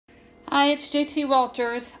Hi, it's JT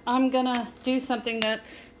Walters. I'm gonna do something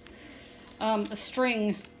that's a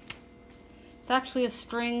string. It's actually a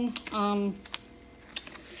string. I'm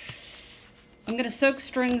gonna soak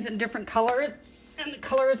strings in different colors, and the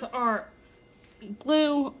colors are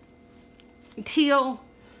blue, teal,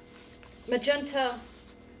 magenta,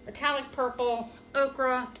 metallic purple,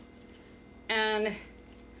 ochre, and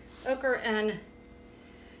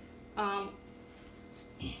um,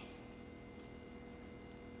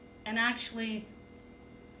 actually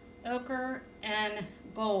ochre and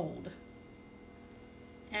gold.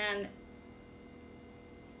 And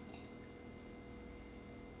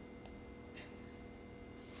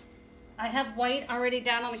I have white already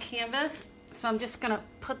down on the canvas, so I'm just gonna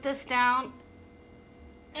put this down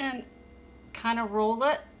and kind of roll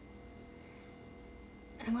it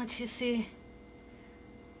and let you see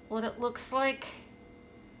what it looks like.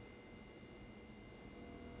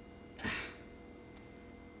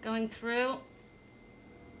 Going through.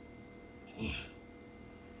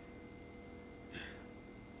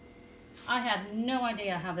 I have no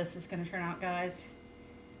idea how this is going to turn out, guys.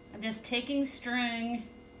 I'm just taking string,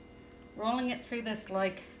 rolling it through this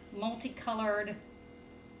like multicolored,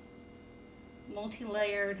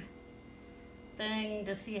 multi-layered thing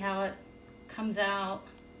to see how it comes out.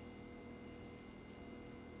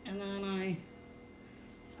 And then I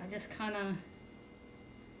just kind of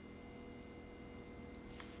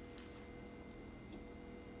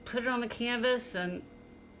put it on the canvas and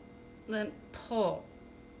then pull.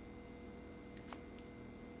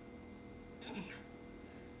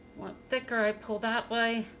 Want thicker, I pull that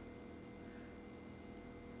way.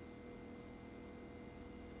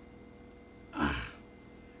 And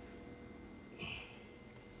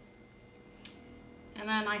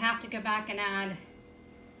then I have to go back and add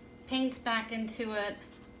paints back into it.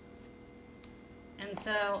 And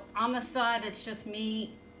so on the side, it's just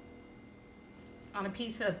me on a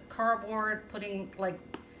piece of cardboard, putting like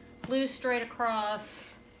blue straight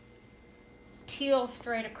across, teal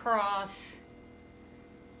straight across,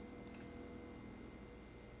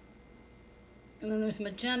 and then there's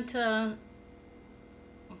magenta,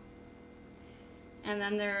 and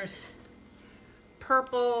then there's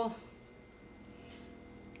purple.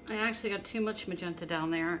 I actually got too much magenta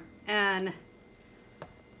down there, and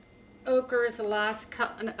ochre is the last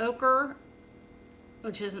cut. An ochre,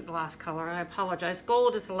 which isn't the last color, I apologize.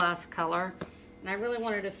 Gold is the last color. And I really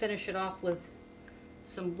wanted to finish it off with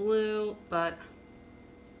some blue, but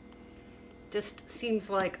just seems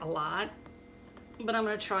like a lot. But I'm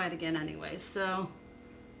gonna try it again anyway. So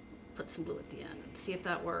put some blue at the end and see if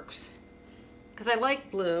that works. Because I like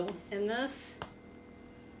blue in this.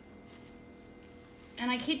 And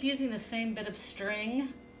I keep using the same bit of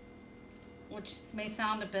string, which may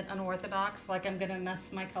sound a bit unorthodox, like I'm gonna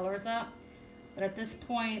mess my colors up. But at this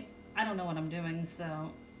point, I don't know what I'm doing, so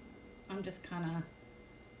I'm just kind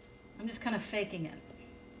of faking it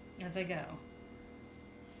as I go.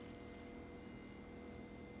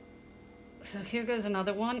 So here goes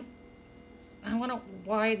another one. I want to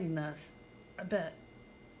widen this a bit.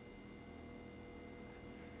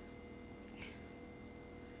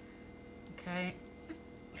 Okay,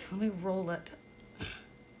 so let me roll it.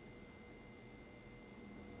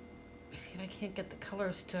 See if I can't get the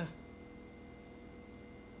colors to.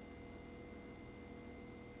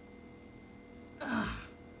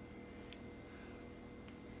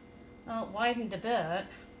 Well, it widened a bit. A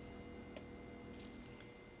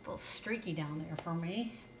little streaky down there for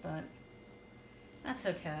me, but that's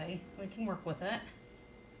okay. We can work with it.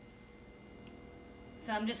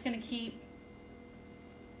 So I'm just going to keep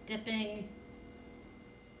dipping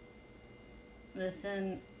this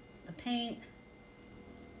in the paint.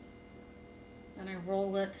 Then I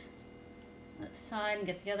roll it that side and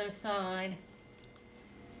get the other side.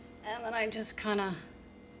 And then I just kind of,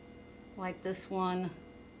 like this one,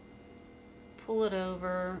 pull it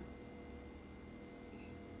over.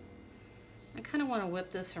 I kind of want to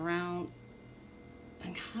whip this around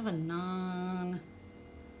in kind of a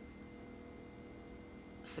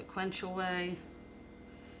non-sequential way.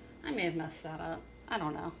 I may have messed that up. I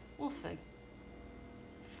don't know. We'll see.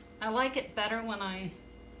 I like it better when I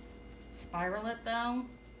spiral it though.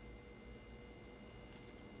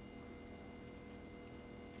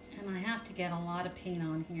 And I have to get a lot of paint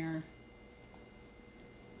on here.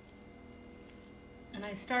 And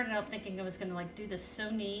I started out thinking I was gonna like do this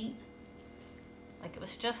so neat. Like it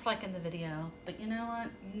was just like in the video. But you know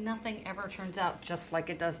what? Nothing ever turns out just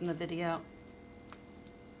like it does in the video.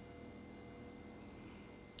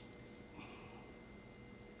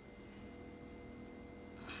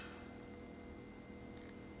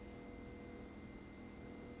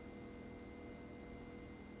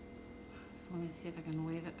 let me see if I can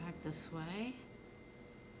wave it back this way.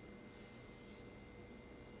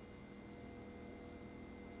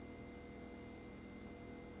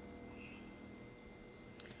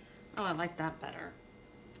 Oh, I like that better.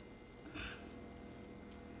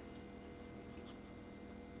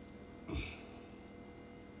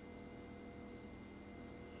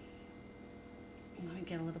 I'm going to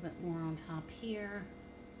get a little bit more on top here.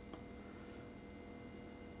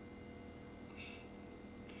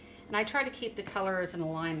 And I try to keep the colors in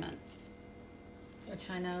alignment, which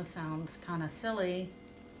I know sounds kind of silly,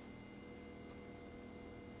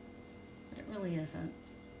 but it really isn't.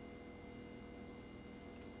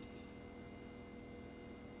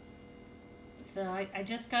 So I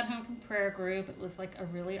just got home from prayer group. It was like a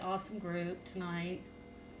really awesome group tonight.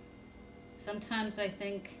 Sometimes I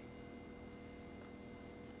think,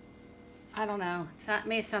 I don't know, it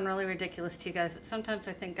may sound really ridiculous to you guys, but sometimes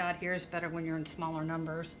I think God hears better when you're in smaller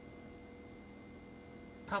numbers.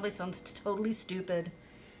 Probably sounds totally stupid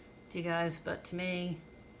to you guys, but to me,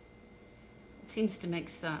 it seems to make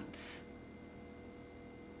sense.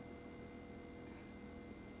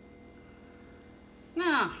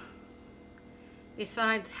 Now,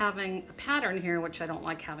 besides having a pattern here, which I don't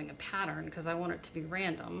like having a pattern because I want it to be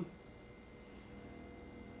random,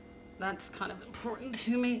 that's kind of important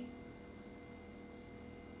to me.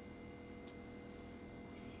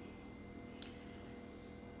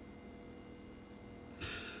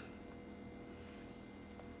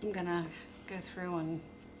 I'm gonna go through and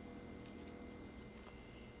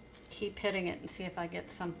keep hitting it and see if I get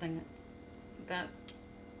something that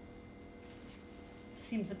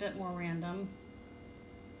seems a bit more random.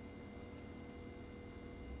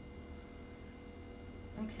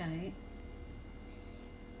 Okay.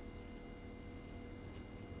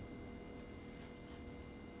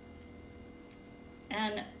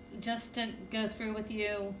 And just to go through with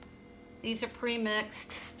you, these are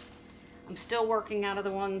pre-mixed. I'm still working out of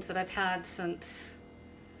the ones that I've had since,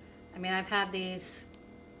 I mean, I've had these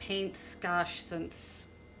paints, gosh, since,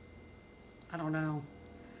 I don't know.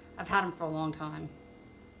 I've had them for a long time.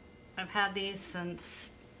 I've had these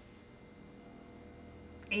since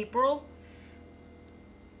April.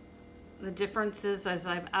 The difference is as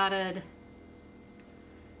I've added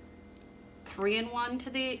 3-in-1 to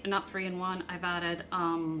the, not 3-in-1, I've added,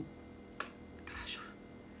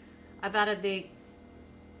 I've added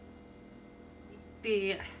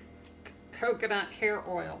the coconut hair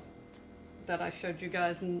oil that I showed you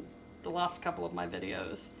guys in the last couple of my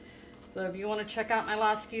videos. So if you want to check out my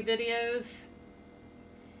last few videos,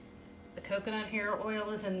 the coconut hair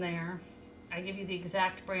oil is in there. I give you the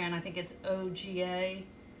exact brand. I think it's OGA.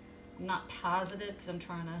 I'm not positive because I'm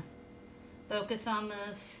trying to focus on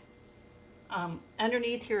this.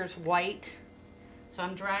 Underneath here is white. So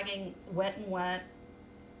I'm dragging wet and wet,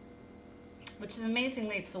 which is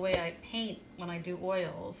amazingly, it's the way I paint when I do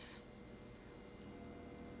oils.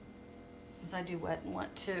 Because I do wet and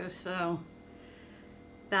wet too, so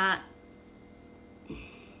that,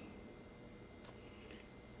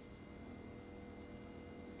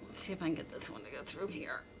 let's see if I can get this one to go through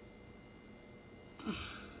here.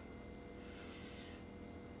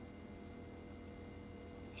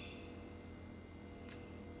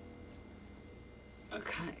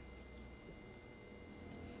 Okay.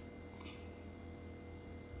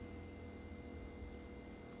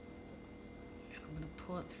 I'm going to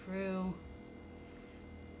pull it through.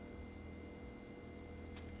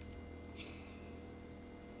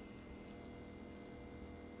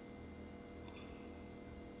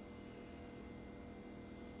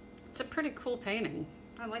 It's a pretty cool painting.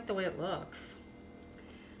 I like the way it looks.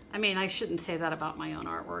 I mean, I shouldn't say that about my own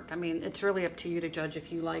artwork. I mean, it's really up to you to judge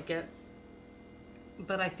if you like it.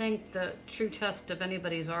 But I think the true test of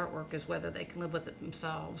anybody's artwork is whether they can live with it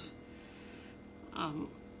themselves.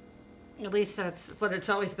 At least that's what it's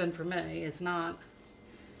always been for me. It's not,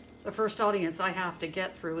 the first audience I have to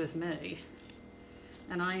get through is me.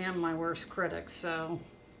 And I am my worst critic, so.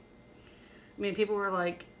 I mean, people were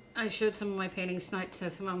like, I showed some of my paintings tonight to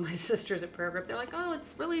some of my sisters at prayer group. They're like, oh,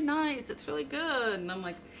 it's really nice. It's really good. And I'm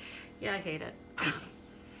like, yeah, I hate it.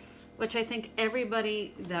 Which I think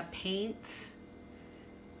everybody that paints,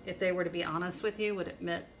 if they were to be honest with you, would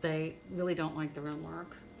admit they really don't like their own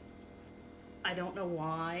work. I don't know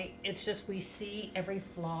why. It's just we see every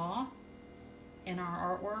flaw in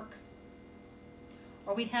our artwork.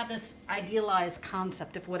 Or we have this idealized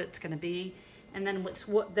concept of what it's going to be. And then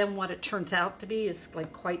what it turns out to be is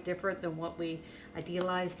like quite different than what we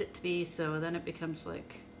idealized it to be. So then it becomes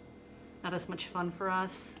like not as much fun for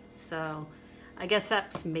us. So I guess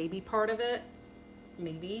that's maybe part of it.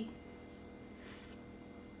 Maybe.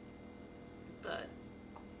 But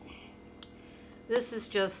This is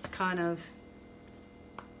just kind of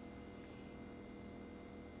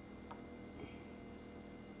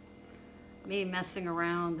me messing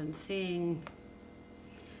around and seeing.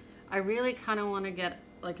 I really kind of want to get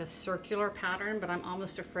like a circular pattern, but I'm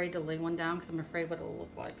almost afraid to lay one down because I'm afraid what it'll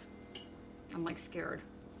look like. I'm like scared.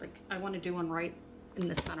 Like I want to do one right in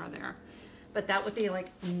the center there. But that would be like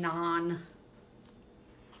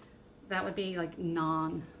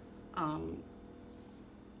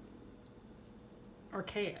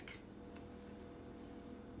archaic.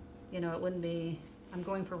 You know, it wouldn't be, I'm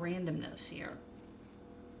going for randomness here.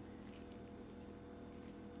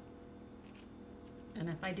 And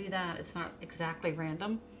if I do that, it's not exactly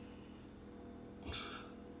random.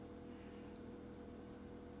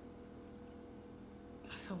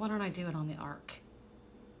 So why don't I do it on the arc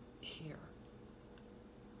here?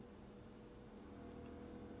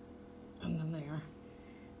 And then there.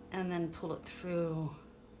 And then pull it through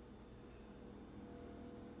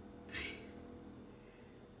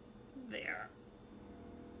there.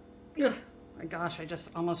 Ugh, my gosh, I just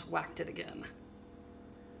almost whacked it again.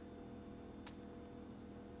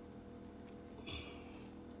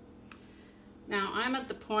 Now I'm at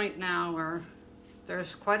the point now where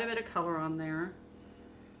there's quite a bit of color on there,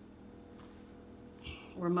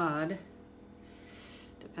 or mud,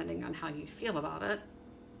 depending on how you feel about it,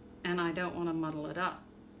 and I don't want to muddle it up.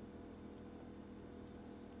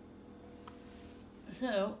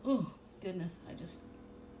 So, oh goodness, I just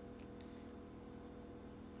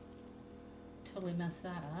totally messed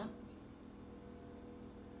that up.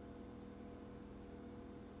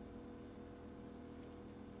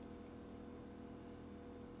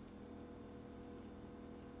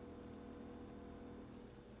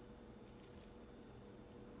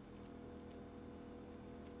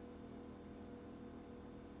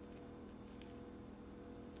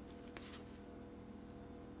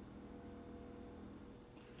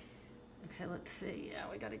 Okay, let's see. Yeah,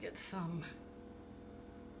 we got to get some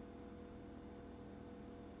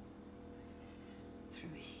through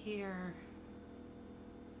here.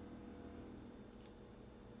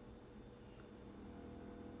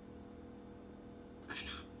 And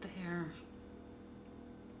up there.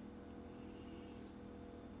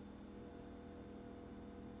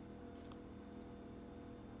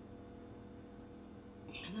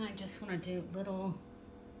 And then I just want to do little.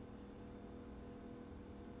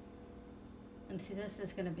 And see, this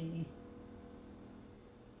is going to be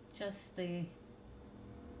just the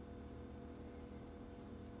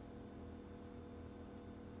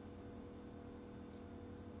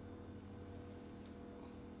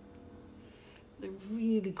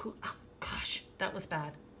really cool. Oh gosh, that was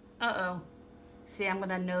bad. Uh-oh. See, I'm going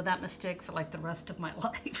to know that mistake for like the rest of my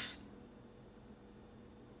life.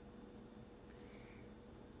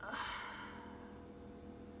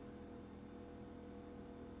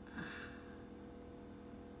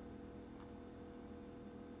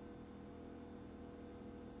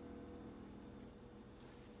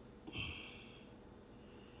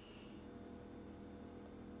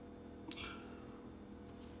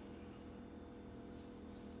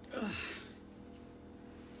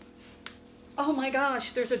 Oh my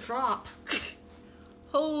gosh, there's a drop.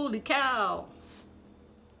 Holy cow.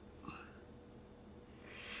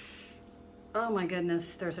 Oh my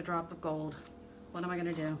goodness, there's a drop of gold. What am I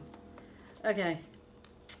gonna do? Okay.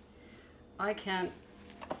 I can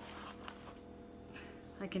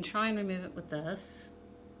try and remove it with this.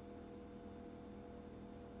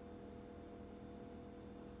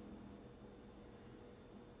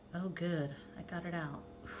 Oh good, I got it out.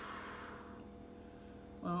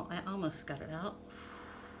 Well, I almost got it out.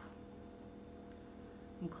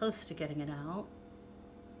 I'm close to getting it out.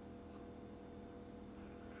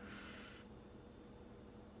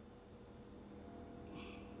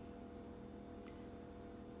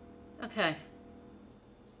 Okay.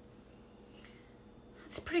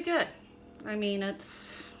 It's pretty good. I mean,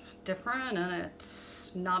 it's different and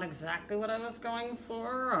it's not exactly what I was going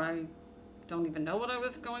for. I don't even know what I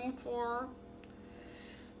was going for.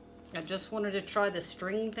 I just wanted to try the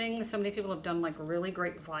string thing. So many people have done like really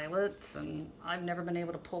great violets and I've never been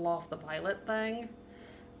able to pull off the violet thing.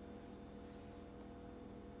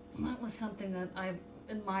 And that was something that I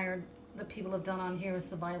admired that people have done on here is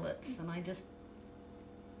the violets. And I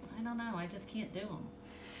don't know, I just can't do them.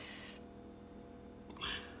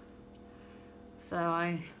 So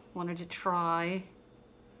I wanted to try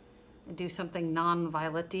and do something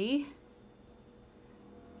non-violet-y.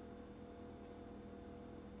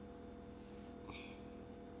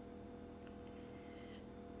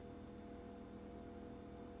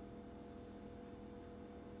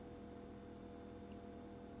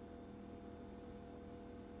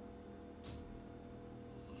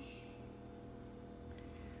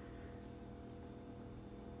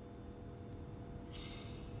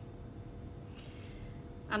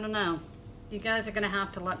 I don't know. You guys are gonna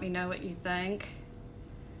have to let me know what you think.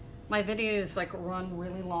 My videos like run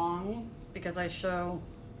really long because I show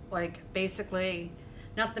like basically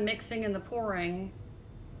not the mixing and the pouring,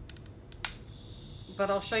 but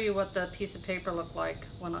I'll show you what the piece of paper looked like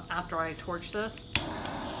after I torch this. I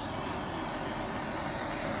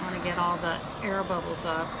want to get all the air bubbles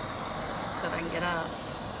up that I can get up.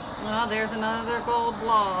 Oh, there's another gold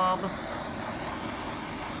blob.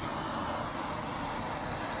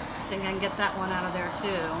 I think I can get that one out of there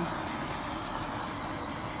too.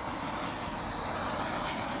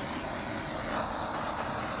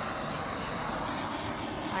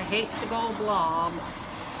 I hate the gold blob.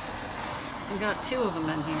 We got 2 of them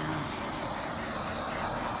in here.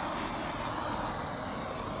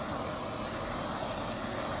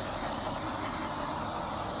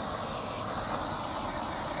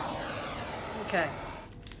 Okay,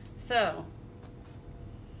 so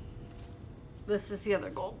this is the other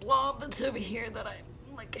gold blob that's over here that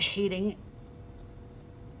I'm like hating.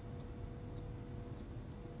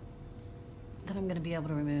 That I'm gonna be able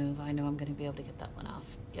to remove. I know I'm gonna be able to get that one off.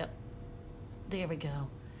 Yep, there we go.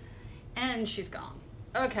 And she's gone.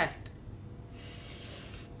 Okay.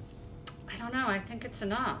 I don't know, I think it's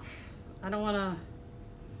enough. I don't wanna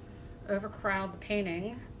overcrowd the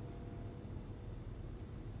painting.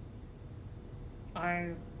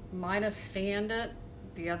 I might have fanned it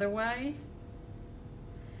the other way.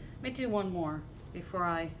 Let me do one more before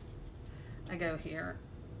I go here.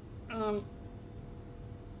 And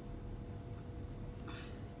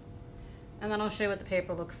then I'll show you what the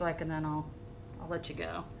paper looks like, and then I'll let you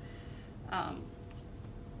go. I'll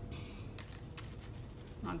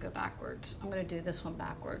go backwards. I'm gonna do this one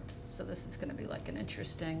backwards. So this is gonna be like an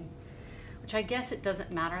interesting, which I guess it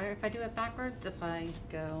doesn't matter if I do it backwards, if I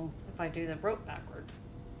do the rope backwards.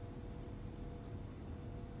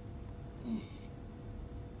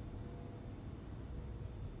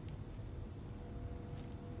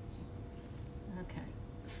 Okay,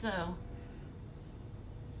 so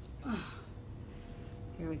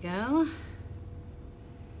here we go.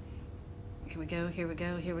 Here we go, here we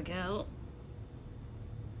go, here we go.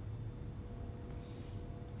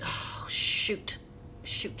 Oh, shoot.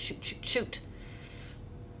 Shoot, shoot, shoot, shoot.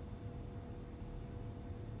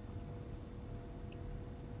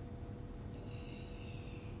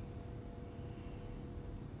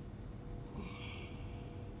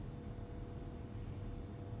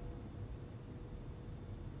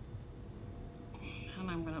 And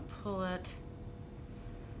I'm going to pull it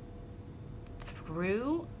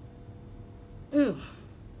through. Ooh.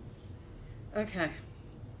 Okay.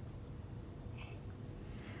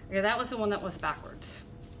 Okay, that was the one that was backwards.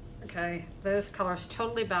 Okay, those colors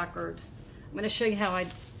totally backwards. I'm going to show you how I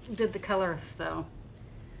did the colors though.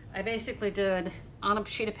 I basically did on a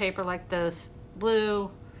sheet of paper like this, blue,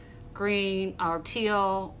 green, or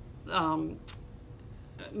teal,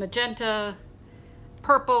 magenta,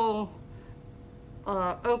 purple,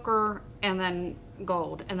 ochre, and then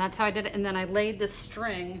gold. And that's how I did it. And then I laid this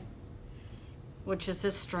string, which is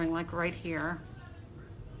this string, like right here.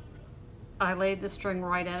 I laid the string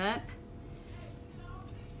right in it.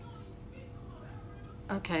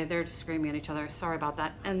 Okay, they're screaming at each other. Sorry about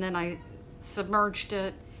that. And then I submerged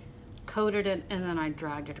it, coated it, and then I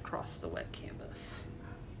dragged it across the wet canvas.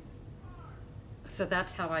 So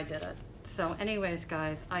that's how I did it. So anyways,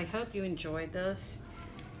 guys, I hope you enjoyed this.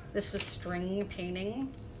 This was string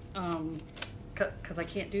painting, because I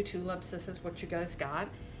can't do tulips. This is what you guys got.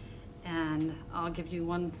 And I'll give you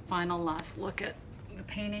one final last look at the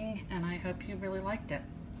painting, and I hope you really liked it.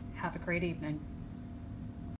 Have a great evening.